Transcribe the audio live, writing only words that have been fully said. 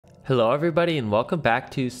Hello everybody and welcome back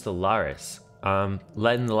to Stellaris.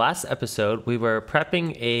 In the last episode, we were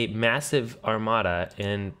prepping a massive armada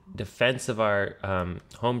in defense of our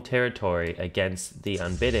home territory against the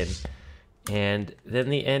Unbidden. And then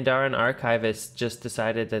the Andaran archivists just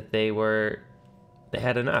decided that they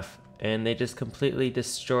had enough. And they just completely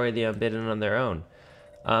destroyed the Unbidden on their own.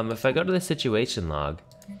 If I go to the situation log,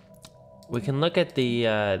 we can look at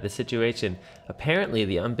the situation. Apparently,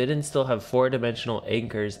 the Unbidden still have 4-dimensional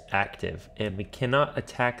anchors active, and we cannot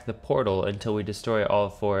attack the portal until we destroy all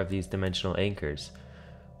 4 of these dimensional anchors.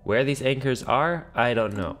 Where these anchors are, I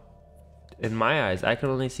don't know. In my eyes, I can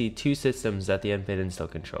only see 2 systems that the Unbidden still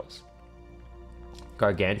controls.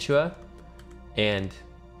 Gargantua, and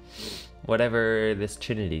whatever this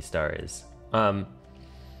Trinity star is. I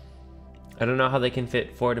don't know how they can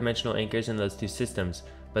fit 4-dimensional anchors in those 2 systems.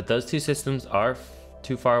 But those 2 systems are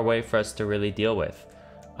too far away for us to really deal with.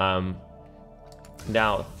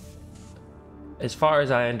 Now, as far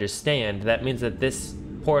as I understand, that means that this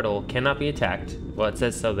portal cannot be attacked. Well, it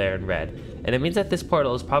says so there in red. And it means that this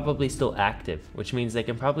portal is probably still active, which means they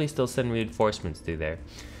can probably still send reinforcements through there.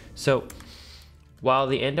 So, while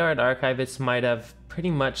the Andaran archivists might have pretty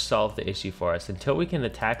much solved the issue for us, until we can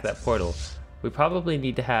attack that portal, we probably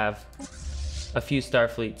need to have a few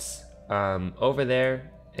Starfleets over there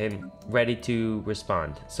and ready to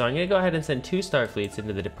respond. So I'm going to go ahead and send 2 Starfleets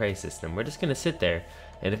into the Dupre system. We're just going to sit there,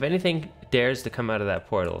 and if anything dares to come out of that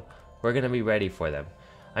portal, we're going to be ready for them.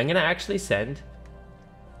 I'm going to actually send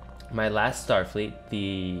my last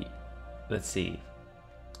Starfleet, let's see,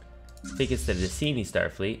 I think it's the Decini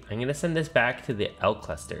Starfleet. I'm going to send this back to the L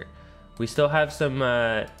cluster. We still have some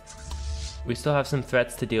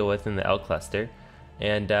threats to deal with in the L cluster.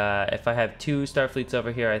 And if I have 2 Starfleets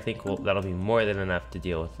over here, I think that'll be more than enough to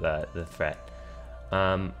deal with the threat.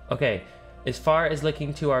 Okay, as far as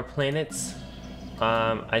looking to our planets,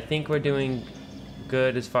 I think we're doing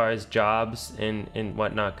good as far as jobs and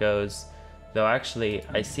whatnot goes. Though actually,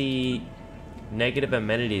 I see negative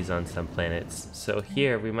amenities on some planets. So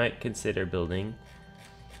here, we might consider building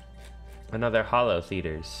another Hollow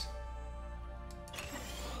Theaters.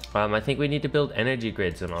 I think we need to build energy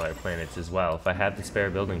grids on all our planets as well, if I have the spare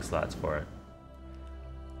building slots for it.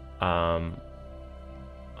 I'm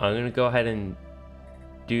going to go ahead and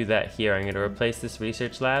do that here. I'm going to replace this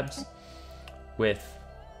research labs with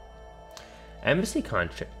Embassy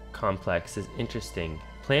Complex is interesting.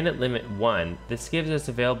 Planet limit 1. This gives us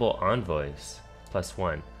available envoys,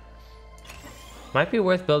 +1. Might be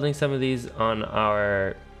worth building some of these on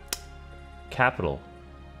our capital.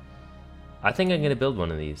 I think I'm going to build one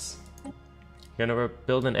of these. I'm going to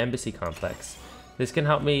build an embassy complex. This can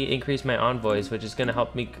help me increase my envoys, which is going to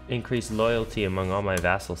help me increase loyalty among all my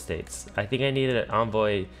vassal states. I think I need an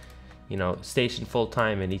envoy, stationed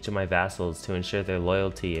full-time in each of my vassals to ensure their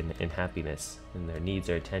loyalty and happiness, and their needs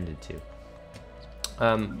are attended to.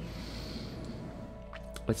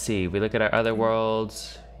 Let's see, we look at our other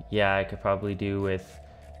worlds. Yeah, I could probably do with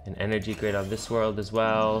an energy grid on this world as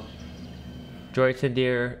well.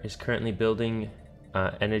 Droitandir is currently building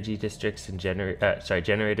energy districts and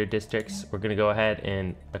generator districts. We're going to go ahead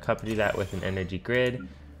and accompany that with an energy grid.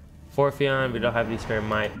 Forfion, we don't have these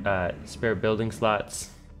spare building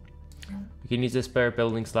slots. We can use a spare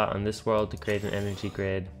building slot on this world to create an energy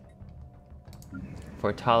grid.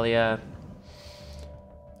 For Talia,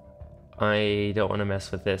 I don't want to mess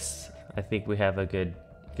with this. I think we have a good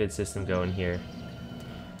system going here.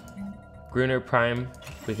 Gruner Prime,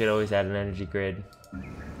 we could always add an energy grid.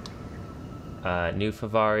 New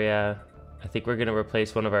Fevaria, I think we're going to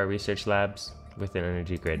replace one of our research labs with an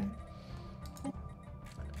energy grid.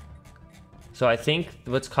 So I think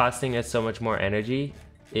what's costing us so much more energy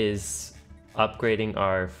is upgrading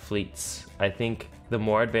our fleets. I think the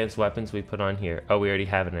more advanced weapons we put on here, we already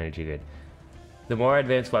have an energy grid. The more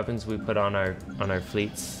advanced weapons we put on our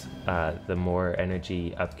fleets, the more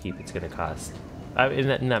energy upkeep it's going to cost.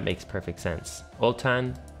 And that makes perfect sense.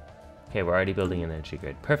 Oltan, okay, we're already building an energy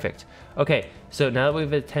grid. Perfect. Okay, so now that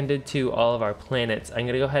we've attended to all of our planets, I'm going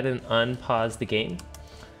to go ahead and unpause the game.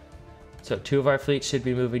 So 2 of our fleets should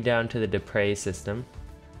be moving down to the Dupre system.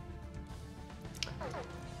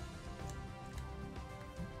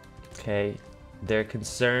 Okay, they're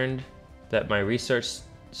concerned that my research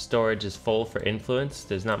storage is full for influence.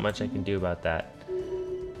 There's not much I can do about that.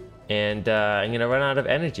 And I'm going to run out of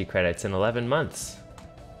energy credits in 11 months.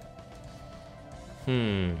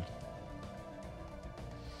 Why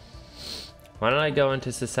don't I go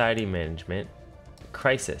into society management?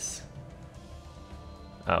 Crisis.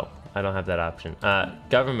 Oh, I don't have that option.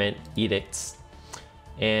 Government edicts.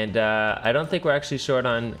 And I don't think we're actually short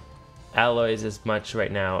on alloys as much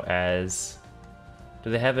right now as Do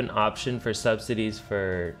they have an option for subsidies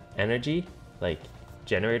for energy? Like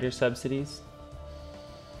generator subsidies?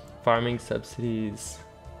 Farming subsidies?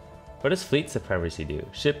 What does fleet supremacy do?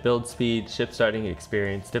 Ship build speed, ship starting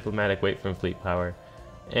experience, diplomatic weight from fleet power.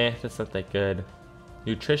 That's not that good.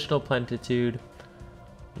 Nutritional plenitude.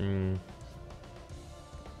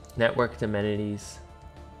 Networked amenities.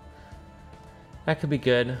 That could be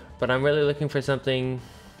good, but I'm really looking for something.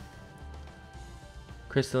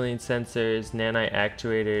 Crystalline sensors, nanite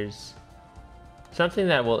actuators. Something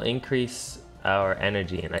that will increase our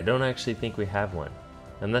energy, and I don't actually think we have one.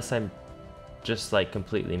 Unless I'm just like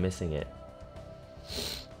completely missing it.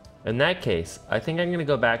 In that case, I think I'm going to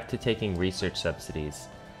go back to taking research subsidies.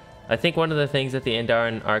 I think one of the things that the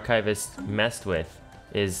Andaran archivists messed with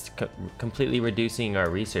is completely reducing our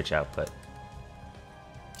research output.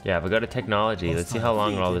 Yeah, if I go to technology, let's see how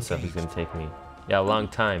long all this stuff is going to take me. Yeah, a long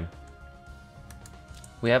time.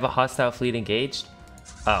 We have a hostile fleet engaged.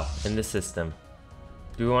 Oh, in the system.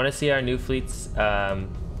 Do we want to see our new fleets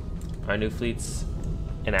in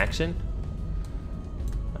action?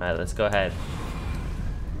 Alright, let's go ahead.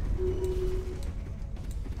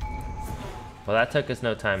 Well, that took us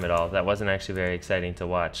no time at all. That wasn't actually very exciting to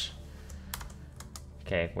watch.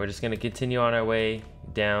 Okay, we're just going to continue on our way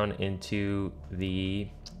down into the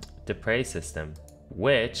Dupre system,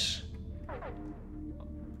 which...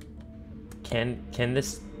 Can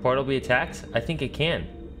this portal be attacked? I think it can.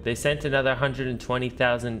 They sent another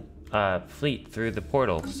 120,000 fleet through the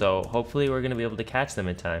portal, so hopefully we're going to be able to catch them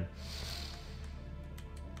in time.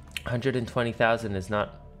 120,000 is no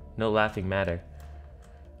laughing matter.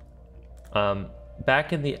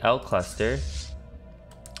 Back in the L cluster,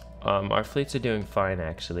 our fleets are doing fine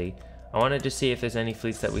actually. I wanted to see if there's any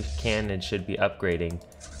fleets that we can and should be upgrading.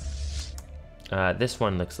 This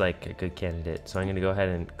one looks like a good candidate, so I'm going to go ahead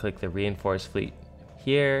and click the reinforced fleet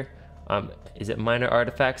here. Is it minor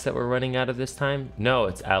artifacts that we're running out of this time? No,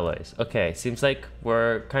 it's alloys. Okay, seems like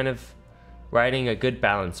we're kind of riding a good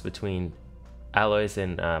balance between alloys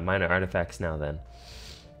and minor artifacts now then.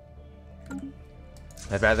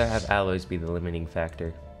 I'd rather have alloys be the limiting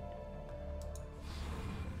factor.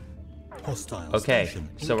 Okay,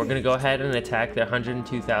 so we're going to go ahead and attack the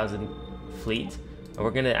 102,000 fleet. And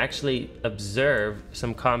we're going to actually observe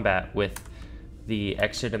some combat with the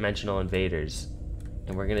extra-dimensional invaders.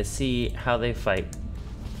 And we're going to see how they fight.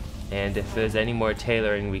 And if there's any more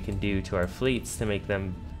tailoring we can do to our fleets to make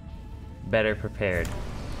them better prepared.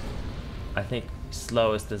 I think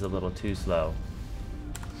slowest is a little too slow.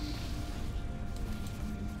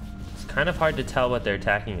 It's kind of hard to tell what they're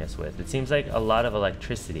attacking us with. It seems like a lot of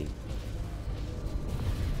electricity.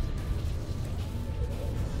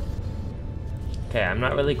 Okay, I'm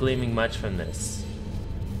not really gleaming much from this.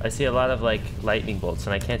 I see a lot of like lightning bolts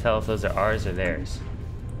and I can't tell if those are ours or theirs.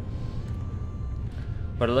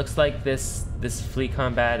 But it looks like this fleet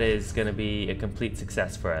combat is going to be a complete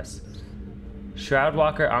success for us.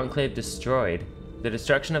 Shroudwalker Enclave destroyed. The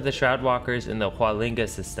destruction of the Shroudwalkers in the Hualinga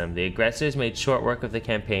system. The aggressors made short work of the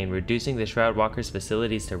campaign, reducing the Shroudwalkers'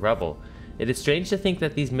 facilities to rubble. It is strange to think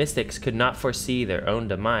that these mystics could not foresee their own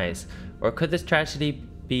demise, or could this tragedy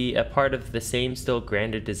be a part of the same still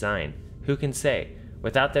grander design? Who can say?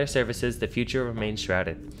 Without their services, the future remains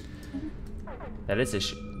shrouded. That is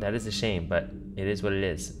a shame, but it is what it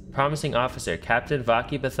is. Promising officer, Captain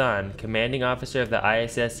Vaki Bathan, commanding officer of the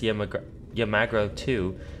ISS Yamagro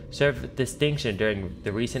II, served with distinction during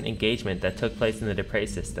the recent engagement that took place in the Dupre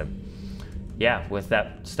system. Yeah, with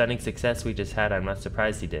that stunning success we just had, I'm not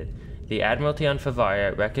surprised he did. The Admiralty on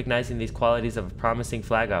Fevaria, recognizing these qualities of a promising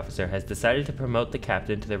flag officer, has decided to promote the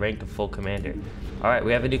captain to the rank of full commander. Alright,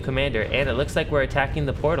 we have a new commander, and it looks like we're attacking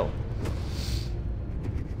the portal.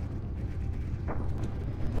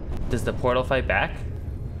 Does the portal fight back?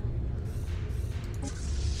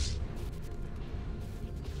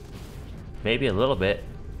 Maybe a little bit.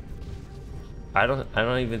 I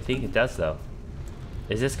don't even think it does though.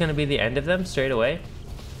 Is this gonna be the end of them straight away?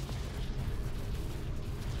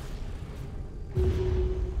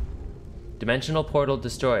 Dimensional portal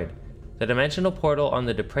destroyed. The dimensional portal on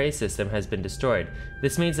the Dupre system has been destroyed.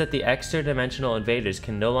 This means that the extra-dimensional invaders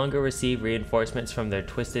can no longer receive reinforcements from their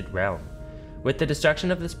twisted realm. With the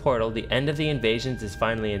destruction of this portal, the end of the invasions is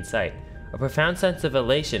finally in sight. A profound sense of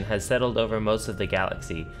elation has settled over most of the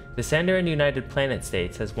galaxy. The Sandarin United Planet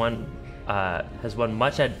States has won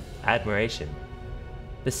much admiration.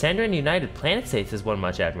 The Sandarin United Planet States has won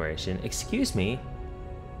much admiration. Excuse me?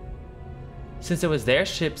 Since it was their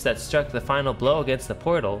ships that struck the final blow against the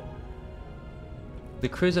portal, the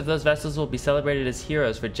crews of those vessels will be celebrated as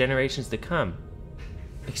heroes for generations to come.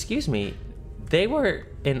 Excuse me, they were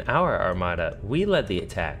in our armada. We led the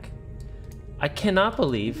attack. I cannot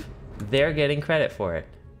believe they're getting credit for it.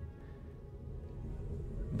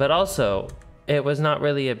 But also, it was not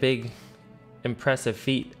really a big, impressive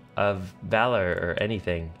feat of valor or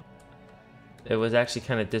anything. It was actually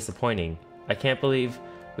kind of disappointing. I can't believe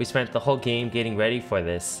we spent the whole game getting ready for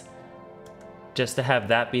this, just to have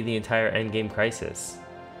that be the entire endgame crisis.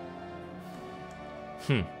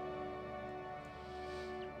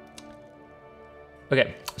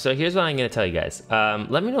 Okay, so here's what I'm going to tell you guys.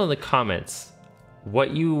 Let me know in the comments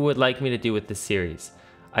what you would like me to do with this series.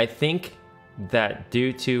 I think that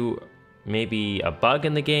due to maybe a bug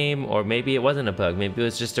in the game, or maybe it wasn't a bug, maybe it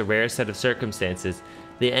was just a rare set of circumstances,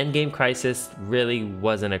 the endgame crisis really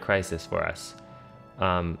wasn't a crisis for us.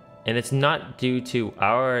 And it's not due to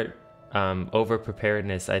our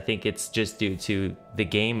over-preparedness. I think it's just due to the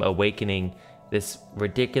game awakening this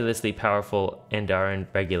ridiculously powerful Addon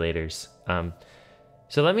regulators.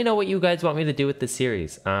 So let me know what you guys want me to do with this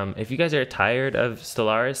series. If you guys are tired of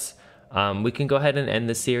Stellaris, we can go ahead and end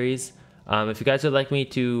the series. If you guys would like me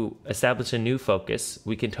to establish a new focus,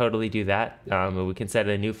 we can totally do that. We can set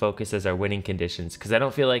a new focus as our winning conditions, because I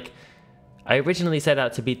don't feel like... I originally set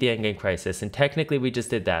out to beat the endgame crisis, and technically we just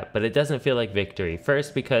did that, but it doesn't feel like victory.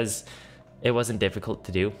 First, because it wasn't difficult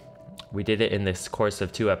to do. We did it in this course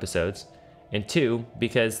of 2 episodes. And 2,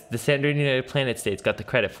 because the Standard United Planet States got the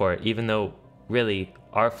credit for it, even though, really,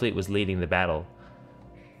 our fleet was leading the battle.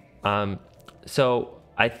 So,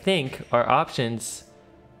 I think our options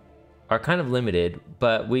are kind of limited,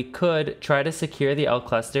 but we could try to secure the L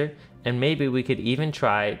cluster, and maybe we could even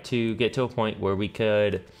try to get to a point where we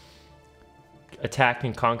could attack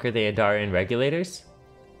and conquer the Addon regulators.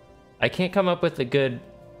 I can't come up with a good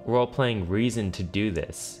role-playing reason to do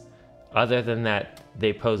this, other than that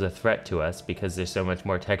they pose a threat to us because they're so much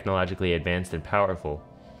more technologically advanced and powerful.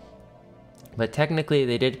 But technically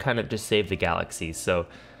they did kind of just save the galaxy, so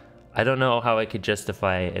I don't know how I could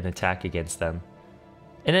justify an attack against them.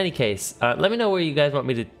 In any case, let me know where you guys want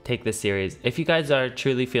me to take this series. If you guys are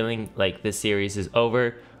truly feeling like this series is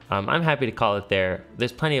over, I'm happy to call it there.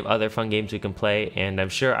 There's plenty of other fun games we can play, and I'm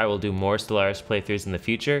sure I will do more Stellaris playthroughs in the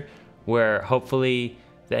future, where hopefully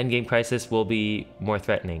the endgame crisis will be more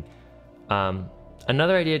threatening.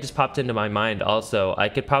 Another idea just popped into my mind also. I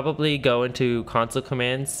could probably go into console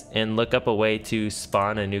commands and look up a way to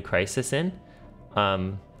spawn a new crisis in.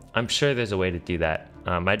 I'm sure there's a way to do that.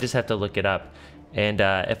 I just have to look it up. And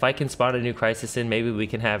if I can spawn a new crisis in, maybe we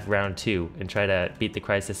can have round 2 and try to beat the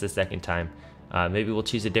crisis a second time. Maybe we'll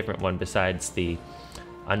choose a different one besides the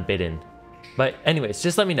unbidden. But anyways,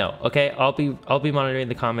 just let me know, okay? I'll be monitoring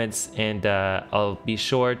the comments, and I'll be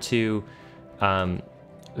sure to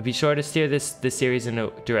steer this series in a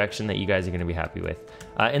direction that you guys are going to be happy with.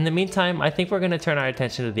 In the meantime, I think we're going to turn our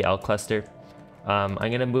attention to the L cluster. I'm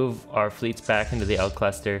going to move our fleets back into the L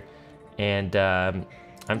cluster, and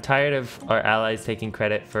I'm tired of our allies taking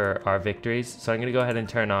credit for our victories, so I'm going to go ahead and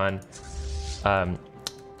turn on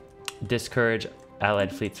discourage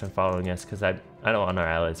allied fleets from following us, because I don't want our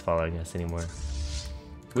allies following us anymore.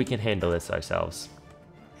 We can handle this ourselves.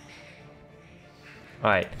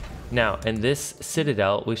 Alright, now in this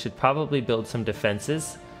citadel we should probably build some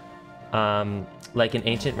defenses, like an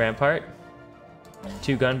ancient rampart,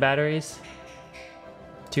 2 gun batteries,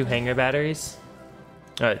 2 hangar batteries,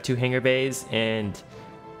 2 hangar bays, and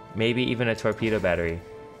maybe even a torpedo battery.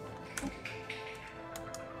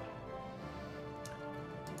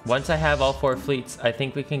 Once I have all 4 fleets, I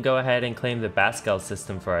think we can go ahead and claim the Bascal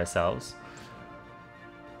system for ourselves.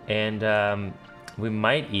 And we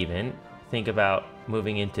might even think about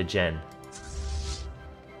moving into Gen.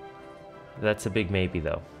 That's a big maybe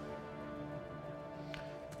though.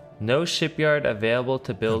 No shipyard available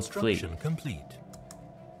to build fleet. Complete.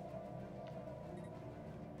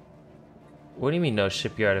 What do you mean no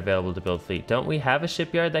shipyard available to build fleet? Don't we have a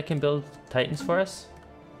shipyard that can build Titans for us?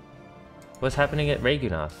 What's happening at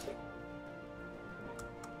Ragunov?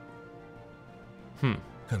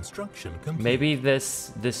 Construction complete. Maybe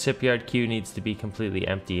this shipyard queue needs to be completely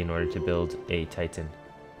empty in order to build a Titan.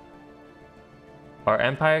 Our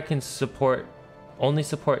empire can only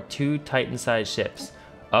support 2 Titan-sized ships.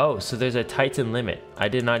 Oh, so there's a Titan limit. I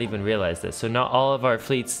did not even realize this. So not all of our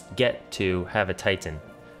fleets get to have a Titan.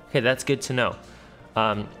 Okay, that's good to know.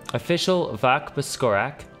 Official Vak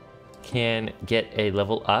Baskorak can get a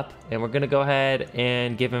level up, and we're gonna go ahead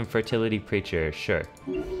and give him Fertility Preacher, sure.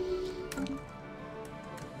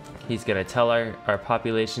 He's gonna tell our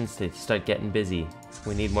populations to start getting busy.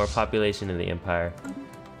 We need more population in the Empire.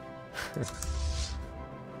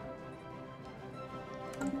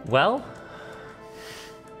 Well,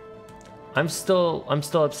 I'm still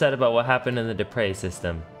upset about what happened in the Dupre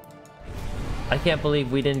system. I can't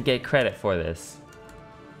believe we didn't get credit for this.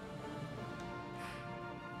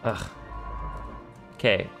 Ugh.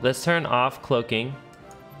 Okay, let's turn off cloaking.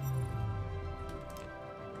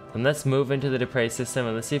 And let's move into the debris system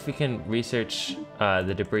and let's see if we can research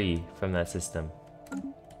the debris from that system.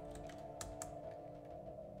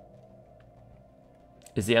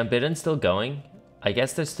 Is the Unbidden still going? I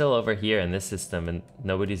guess they're still over here in this system and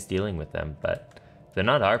nobody's dealing with them, but they're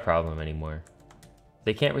not our problem anymore.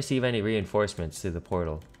 They can't receive any reinforcements through the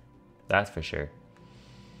portal. That's for sure.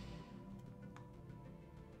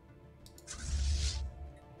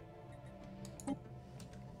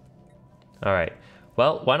 Alright.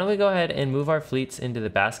 Well, why don't we go ahead and move our fleets into the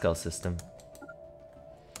Baskel system.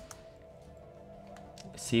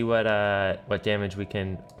 See what damage we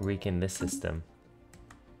can wreak in this system.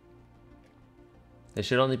 There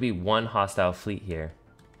should only be one hostile fleet here.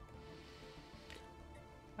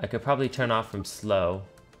 I could probably turn off from slow.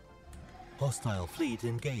 Hostile fleet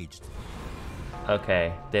engaged.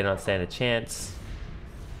 Okay, they don't stand a chance.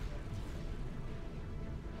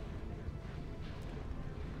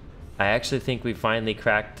 I actually think we finally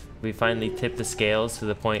tipped the scales to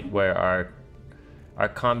the point where our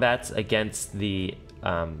combats against the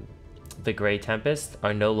Grey Tempest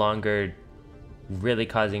are no longer really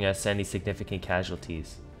causing us any significant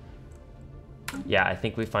casualties. Yeah, I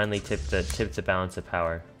think we finally tipped the balance of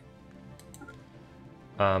power.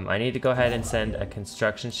 I need to go ahead and send a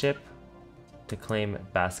construction ship to claim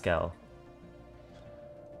Baskel.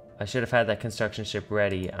 I should have had that construction ship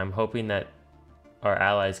ready. I'm hoping that our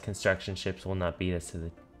allies' construction ships will not beat us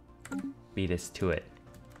to it.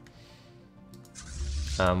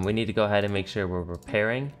 We need to go ahead and make sure we're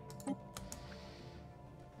repairing.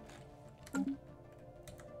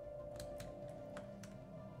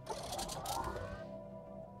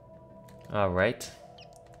 Alright.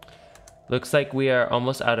 Looks like we are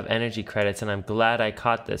almost out of energy credits, and I'm glad I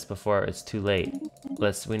caught this before it's too late.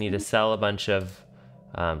 We need to sell a bunch of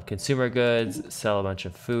consumer goods, sell a bunch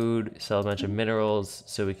of food, sell a bunch of minerals,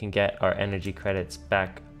 so we can get our energy credits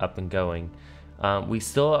back up and going. We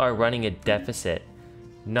still are running a deficit.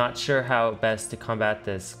 Not sure how best to combat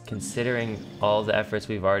this, considering all the efforts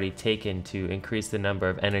we've already taken to increase the number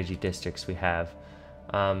of energy districts we have.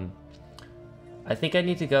 I think I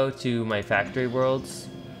need to go to my factory worlds,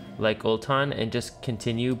 like Ultan, and just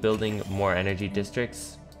continue building more energy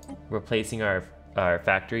districts, replacing our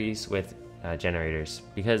factories with generators,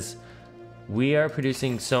 because we are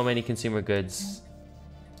producing so many consumer goods,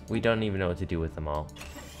 we don't even know what to do with them all.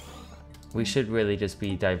 We should really just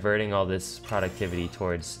be diverting all this productivity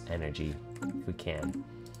towards energy, if we can.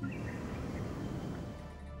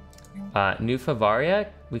 New Fevaria,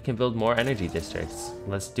 we can build more energy districts.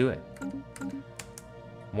 Let's do it.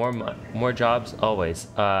 More jobs, always.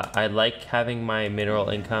 I like having my mineral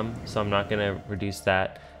income, so I'm not gonna reduce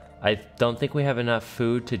that. I don't think we have enough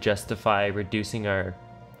food to justify reducing our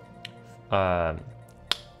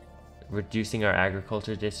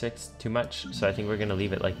agriculture districts too much, so I think we're gonna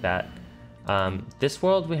leave it like that. This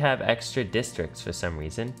world we have extra districts for some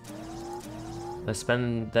reason. Let's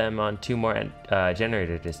spend them on 2 more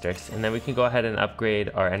generator districts, and then we can go ahead and upgrade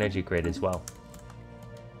our energy grid as well.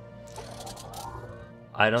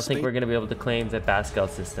 I don't think we're going to be able to claim the Baskel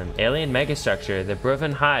system. Alien megastructure, the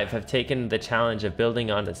Bruven Hive have taken the challenge of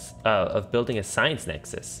building a science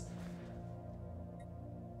nexus.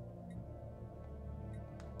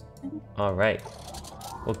 All right.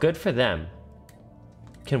 Well, good for them.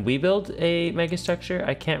 Can we build a megastructure?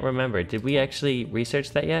 I can't remember. Did we actually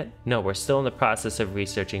research that yet? No, we're still in the process of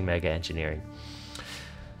researching mega engineering.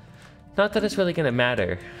 Not that it's really going to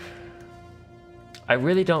matter. I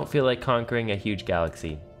really don't feel like conquering a huge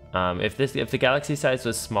galaxy. If the galaxy size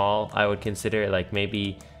was small, I would consider it like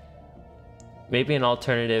maybe an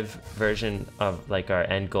alternative version of like our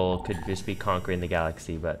end goal could just be conquering the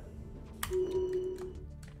galaxy, but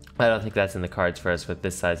I don't think that's in the cards for us with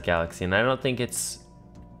this size galaxy, and I don't think it's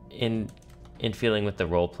in feeling with the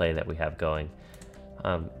role play that we have going.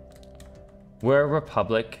 We're a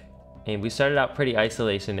republic, and we started out pretty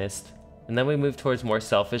isolationist. And then we moved towards more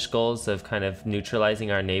selfish goals of kind of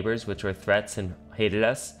neutralizing our neighbors, which were threats and hated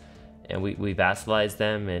us. And we vassalized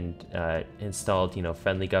them and installed,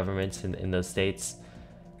 friendly governments in those states.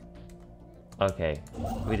 Okay,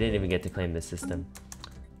 we didn't even get to claim this system.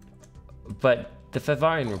 But the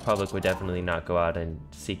Fevarian Republic would definitely not go out and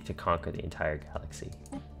seek to conquer the entire galaxy.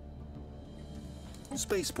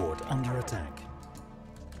 Spaceport under attack.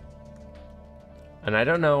 And I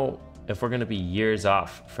don't know if we're going to be years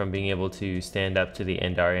off from being able to stand up to the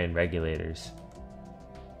Andarian regulators.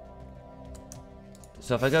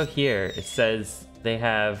 So if I go here, it says they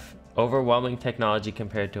have overwhelming technology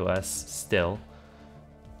compared to us still.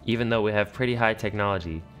 even though we have pretty high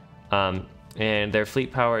technology. And their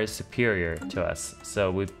fleet power is superior to us,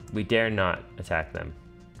 so we dare not attack them.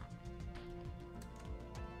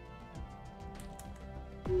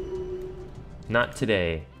 Not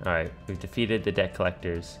today. Alright, we've defeated the debt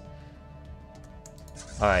collectors.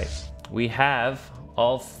 Alright, we have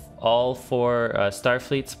all four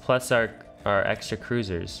Starfleets plus our extra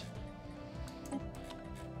cruisers.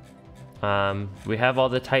 We have all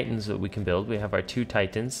the Titans that we can build. We have our 2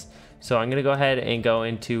 Titans. So I'm going to go ahead and go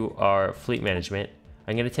into our fleet management.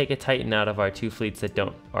 I'm going to take a Titan out of our 2 fleets that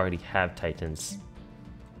don't already have Titans.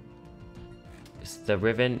 Is the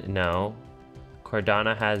Riven? No.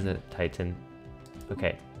 Cordana has a Titan.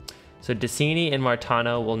 Okay. So Decini and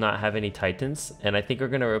Martano will not have any Titans. And I think we're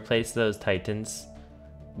going to replace those Titans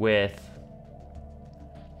with...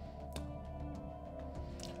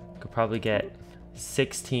 Could probably get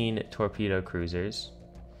 16 torpedo cruisers.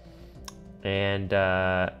 And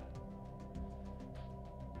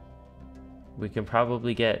we can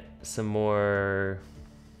probably get some more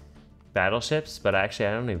battleships, but actually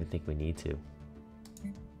I don't even think we need to.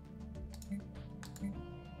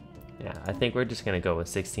 Yeah, I think we're just gonna go with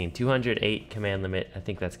 16. 208 command limit, I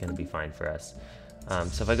think that's gonna be fine for us.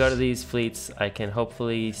 So if I go to these fleets, I can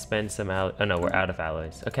hopefully spend some oh no, we're out of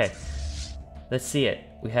alloys. Okay, let's see it.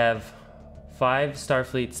 We have 5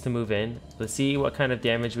 Starfleets to move in. Let's see what kind of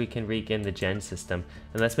damage we can wreak in the gen system.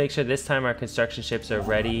 And let's make sure this time our construction ships are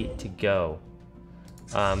ready to go.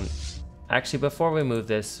 Actually, before we move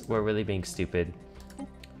this, we're really being stupid.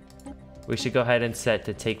 We should go ahead and set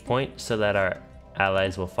to take point so that our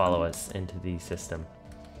allies will follow us into the system.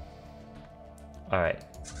 Alright.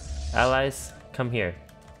 Allies, come here.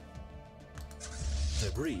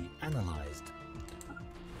 Debris analyzed.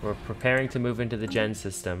 We're preparing to move into the gen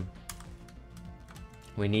system.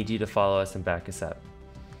 We need you to follow us and back us up.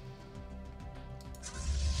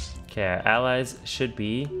 Okay, our allies should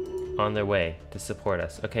be on their way to support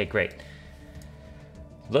us. Okay, great.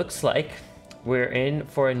 Looks like we're in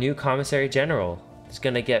for a new commissary general. He's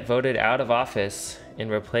gonna get voted out of office and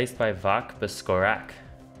replaced by Vak Baskorak.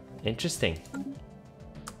 Interesting.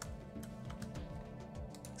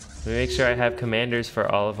 Let me make sure I have commanders for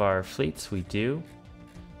all of our fleets. We do.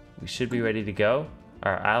 We should be ready to go.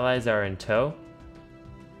 Our allies are in tow.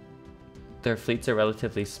 Their fleets are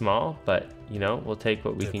relatively small, but you know, we'll take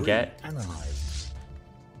what we can get. Analyzed.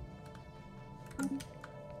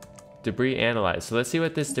 Debris analyzed. So let's see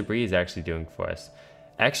what this debris is actually doing for us.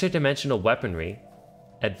 Extra dimensional weaponry,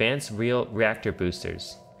 advanced real reactor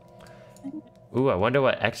boosters. Ooh, I wonder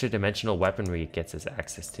what extra dimensional weaponry it gets us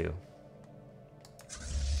access to.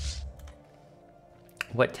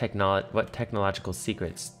 What technological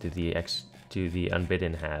secrets do the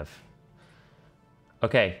Unbidden have?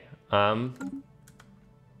 Okay,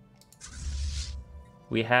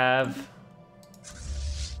 we have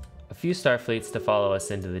a few Starfleets to follow us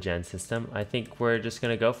into the gen system. I think we're just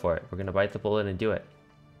gonna go for it. We're gonna bite the bullet and do it.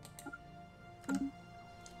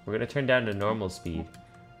 We're gonna turn down to normal speed.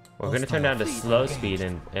 We're gonna turn down to slow speed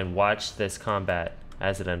and watch this combat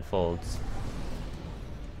as it unfolds.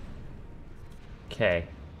 Okay.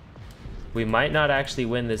 We might not actually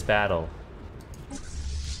win this battle.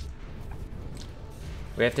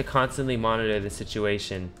 We have to constantly monitor the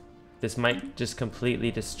situation. This might just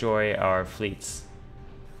completely destroy our fleets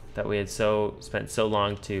that we had spent so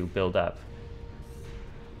long to build up.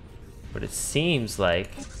 But it seems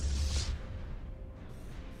like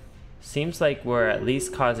we're at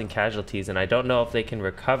least causing casualties, and I don't know if they can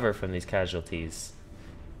recover from these casualties.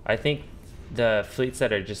 I think the fleets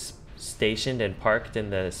that are just stationed and parked in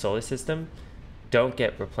the solar system don't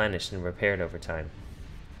get replenished and repaired over time.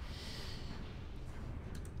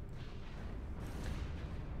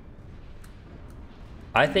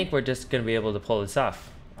 I think we're just going to be able to pull this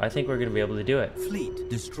off. I think we're going to be able to do it. Fleet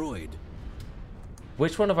destroyed.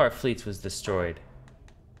 Which one of our fleets was destroyed?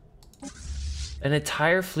 An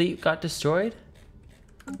entire fleet got destroyed?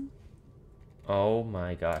 Oh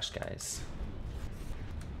my gosh, guys.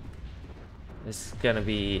 This is going to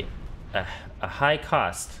be a high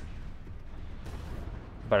cost.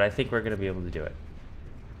 But I think we're going to be able to do it.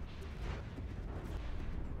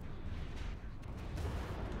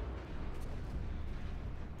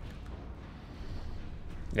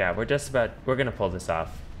 Yeah, we're gonna pull this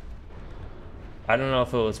off. I don't know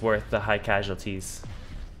if it was worth the high casualties.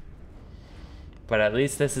 But at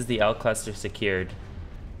least this is the L cluster secured.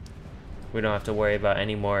 We don't have to worry about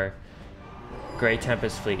any more Grey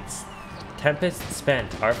Tempest fleets. Tempest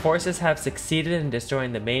spent. Our forces have succeeded in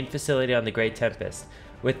destroying the main facility on the Grey Tempest.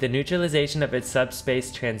 With the neutralization of its subspace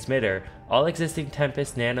transmitter, all existing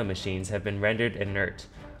Tempest nanomachines have been rendered inert.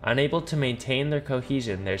 Unable to maintain their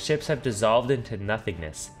cohesion, their ships have dissolved into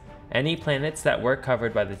nothingness. Any planets that were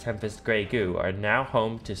covered by the Tempest Grey goo are now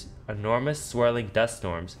home to enormous swirling dust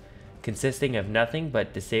storms consisting of nothing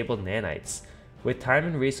but disabled nanites. With time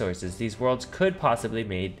and resources, these worlds could possibly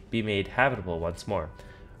be made habitable once more.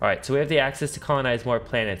 Alright, so we have the access to colonize more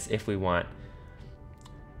planets if we want.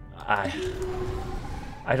 I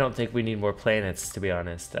don't think we need more planets, to be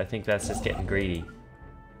honest. I think that's just getting greedy.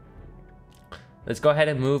 Let's go ahead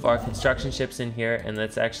and move our construction ships in here, and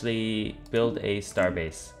let's actually build a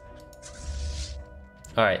starbase.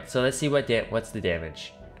 Alright, so let's see what's the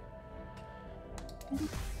damage.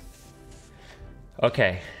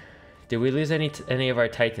 Okay. Did we lose any of our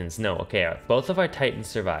Titans? No. Okay, both of our Titans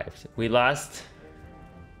survived. We lost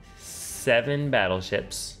 7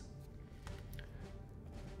 battleships.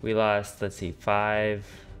 We lost, let's see, 5,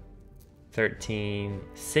 13,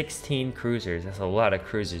 16 cruisers. That's a lot of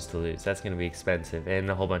cruisers to lose. That's going to be expensive. And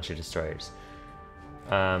a whole bunch of destroyers.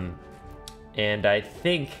 And I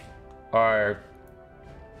think our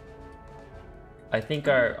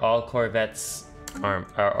all corvettes,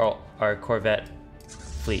 our corvette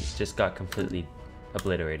fleet just got completely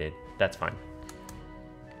obliterated. That's fine.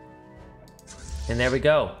 And there we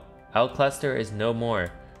go. L cluster is no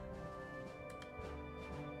more.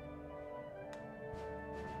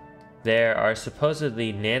 There are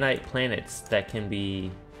supposedly nanite planets that can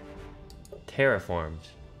be terraformed.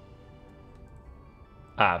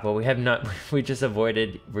 But we have not. We just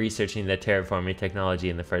avoided researching the terraforming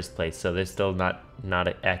technology in the first place, so they're still not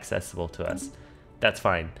accessible to us. That's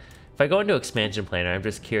fine. If I go into expansion planner, I'm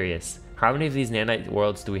just curious. How many of these nanite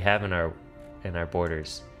worlds do we have in our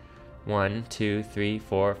borders? 1, 2, 3,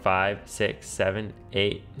 4, 5, 6, 7,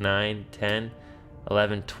 8, 9, 10,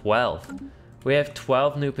 11, 12. We have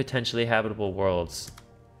 12 new potentially habitable worlds.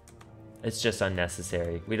 It's just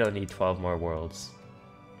unnecessary. We don't need 12 more worlds.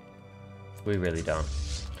 We really don't.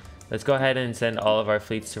 Let's go ahead and send all of our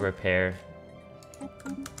fleets to repair.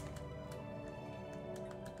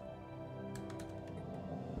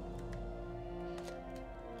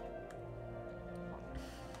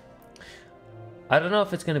 I don't know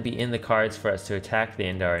if it's going to be in the cards for us to attack the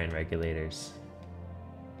Andarian regulators.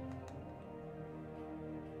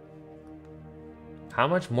 How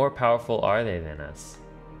much more powerful are they than us?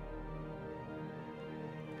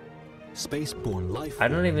 Spaceborne life. I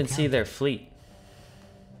don't even see their fleet.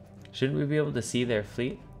 Shouldn't we be able to see their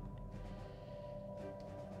fleet?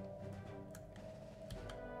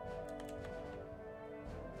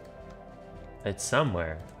 It's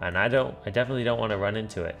somewhere, and I definitely don't want to run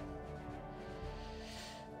into it.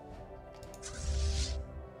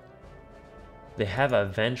 They have a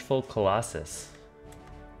vengeful Colossus.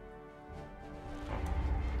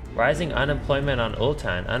 Rising unemployment on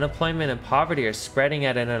Ultan. Unemployment and poverty are spreading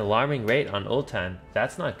at an alarming rate on Ultan.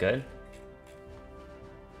 That's not good.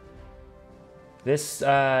 This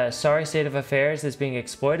sorry state of affairs is being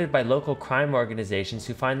exploited by local crime organizations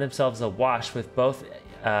who find themselves awash with both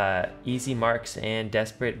easy marks and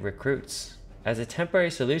desperate recruits. As a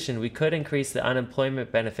temporary solution, we could increase the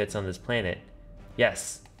unemployment benefits on this planet.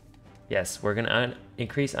 Yes. Yes, we're going to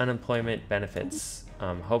increase unemployment benefits.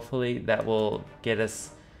 Hopefully that will get us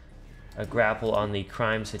a grapple on the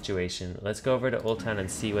crime situation. Let's go over to Ultan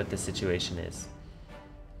and see what the situation is.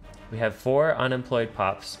 We have 4 unemployed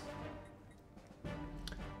pops.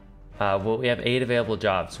 Well, we have 8 available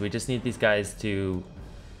jobs. We just need these guys to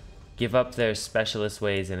give up their specialist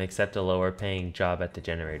ways and accept a lower paying job at the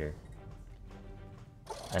generator.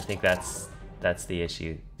 I think that's the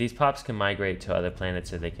issue. These pops can migrate to other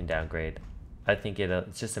planets or they can downgrade. I think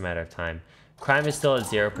it's just a matter of time. Crime is still at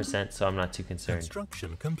 0%, so I'm not too concerned.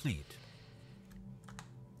 Construction complete.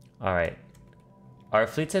 Alright. Our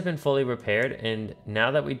fleets have been fully repaired, and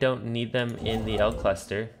now that we don't need them in the L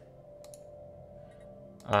cluster,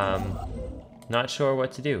 not sure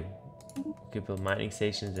what to do. We could build mining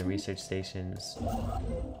stations and research stations.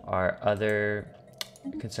 Our other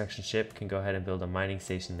construction ship can go ahead and build a mining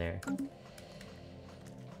station there.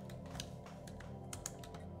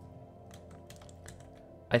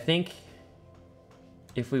 I think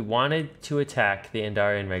if we wanted to attack the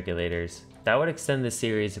Andarian regulators, that would extend the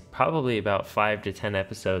series probably about 5 to 10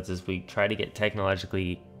 episodes as we try to get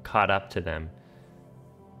technologically caught up to them.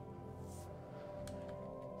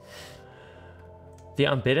 The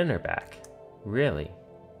Unbidden are back. Really?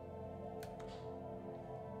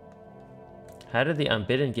 How did the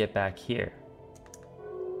Unbidden get back here?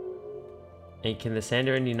 And can the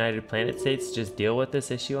Sandarin United Planet States just deal with this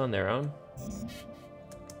issue on their own?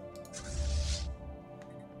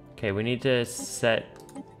 Okay, we need to set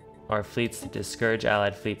our fleets to discourage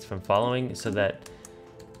allied fleets from following so that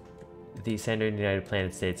the Standard United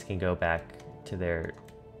Planet States can go back to their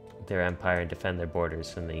empire and defend their borders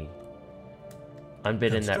from the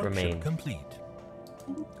unbidden that remain. Complete.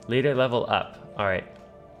 Leader level up. Alright.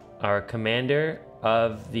 Our commander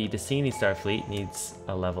of the Decini Starfleet needs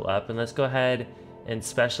a level up, and let's go ahead and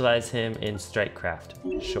specialize him in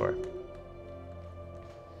Strikecraft. Sure.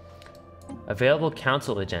 Available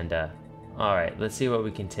council agenda. Alright, let's see what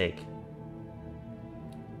we can take.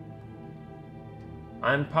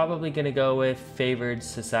 I'm probably going to go with Favored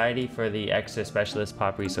Society for the extra specialist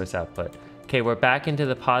pop resource output. Okay, we're back into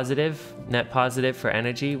the positive, net positive for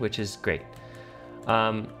energy, which is great.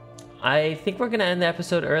 I think we're going to end the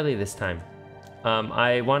episode early this time.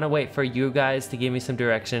 I want to wait for you guys to give me some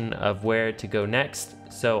direction of where to go next,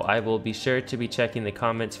 so I will be sure to be checking the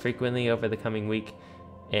comments frequently over the coming week.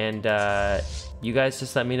 And you guys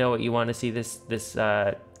just let me know what you want to see this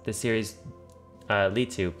series lead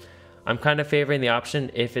to. I'm kind of favoring the option,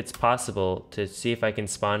 if it's possible, to see if I can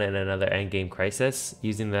spawn in another endgame crisis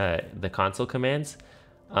using the console commands.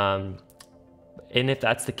 And if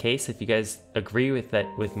that's the case, if you guys agree with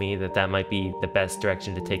me that might be the best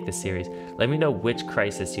direction to take this series, let me know which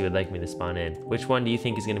crisis you would like me to spawn in. Which one do you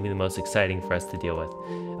think is going to be the most exciting for us to deal with?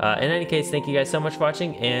 In any case, thank you guys so much for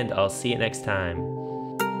watching, and I'll see you next time.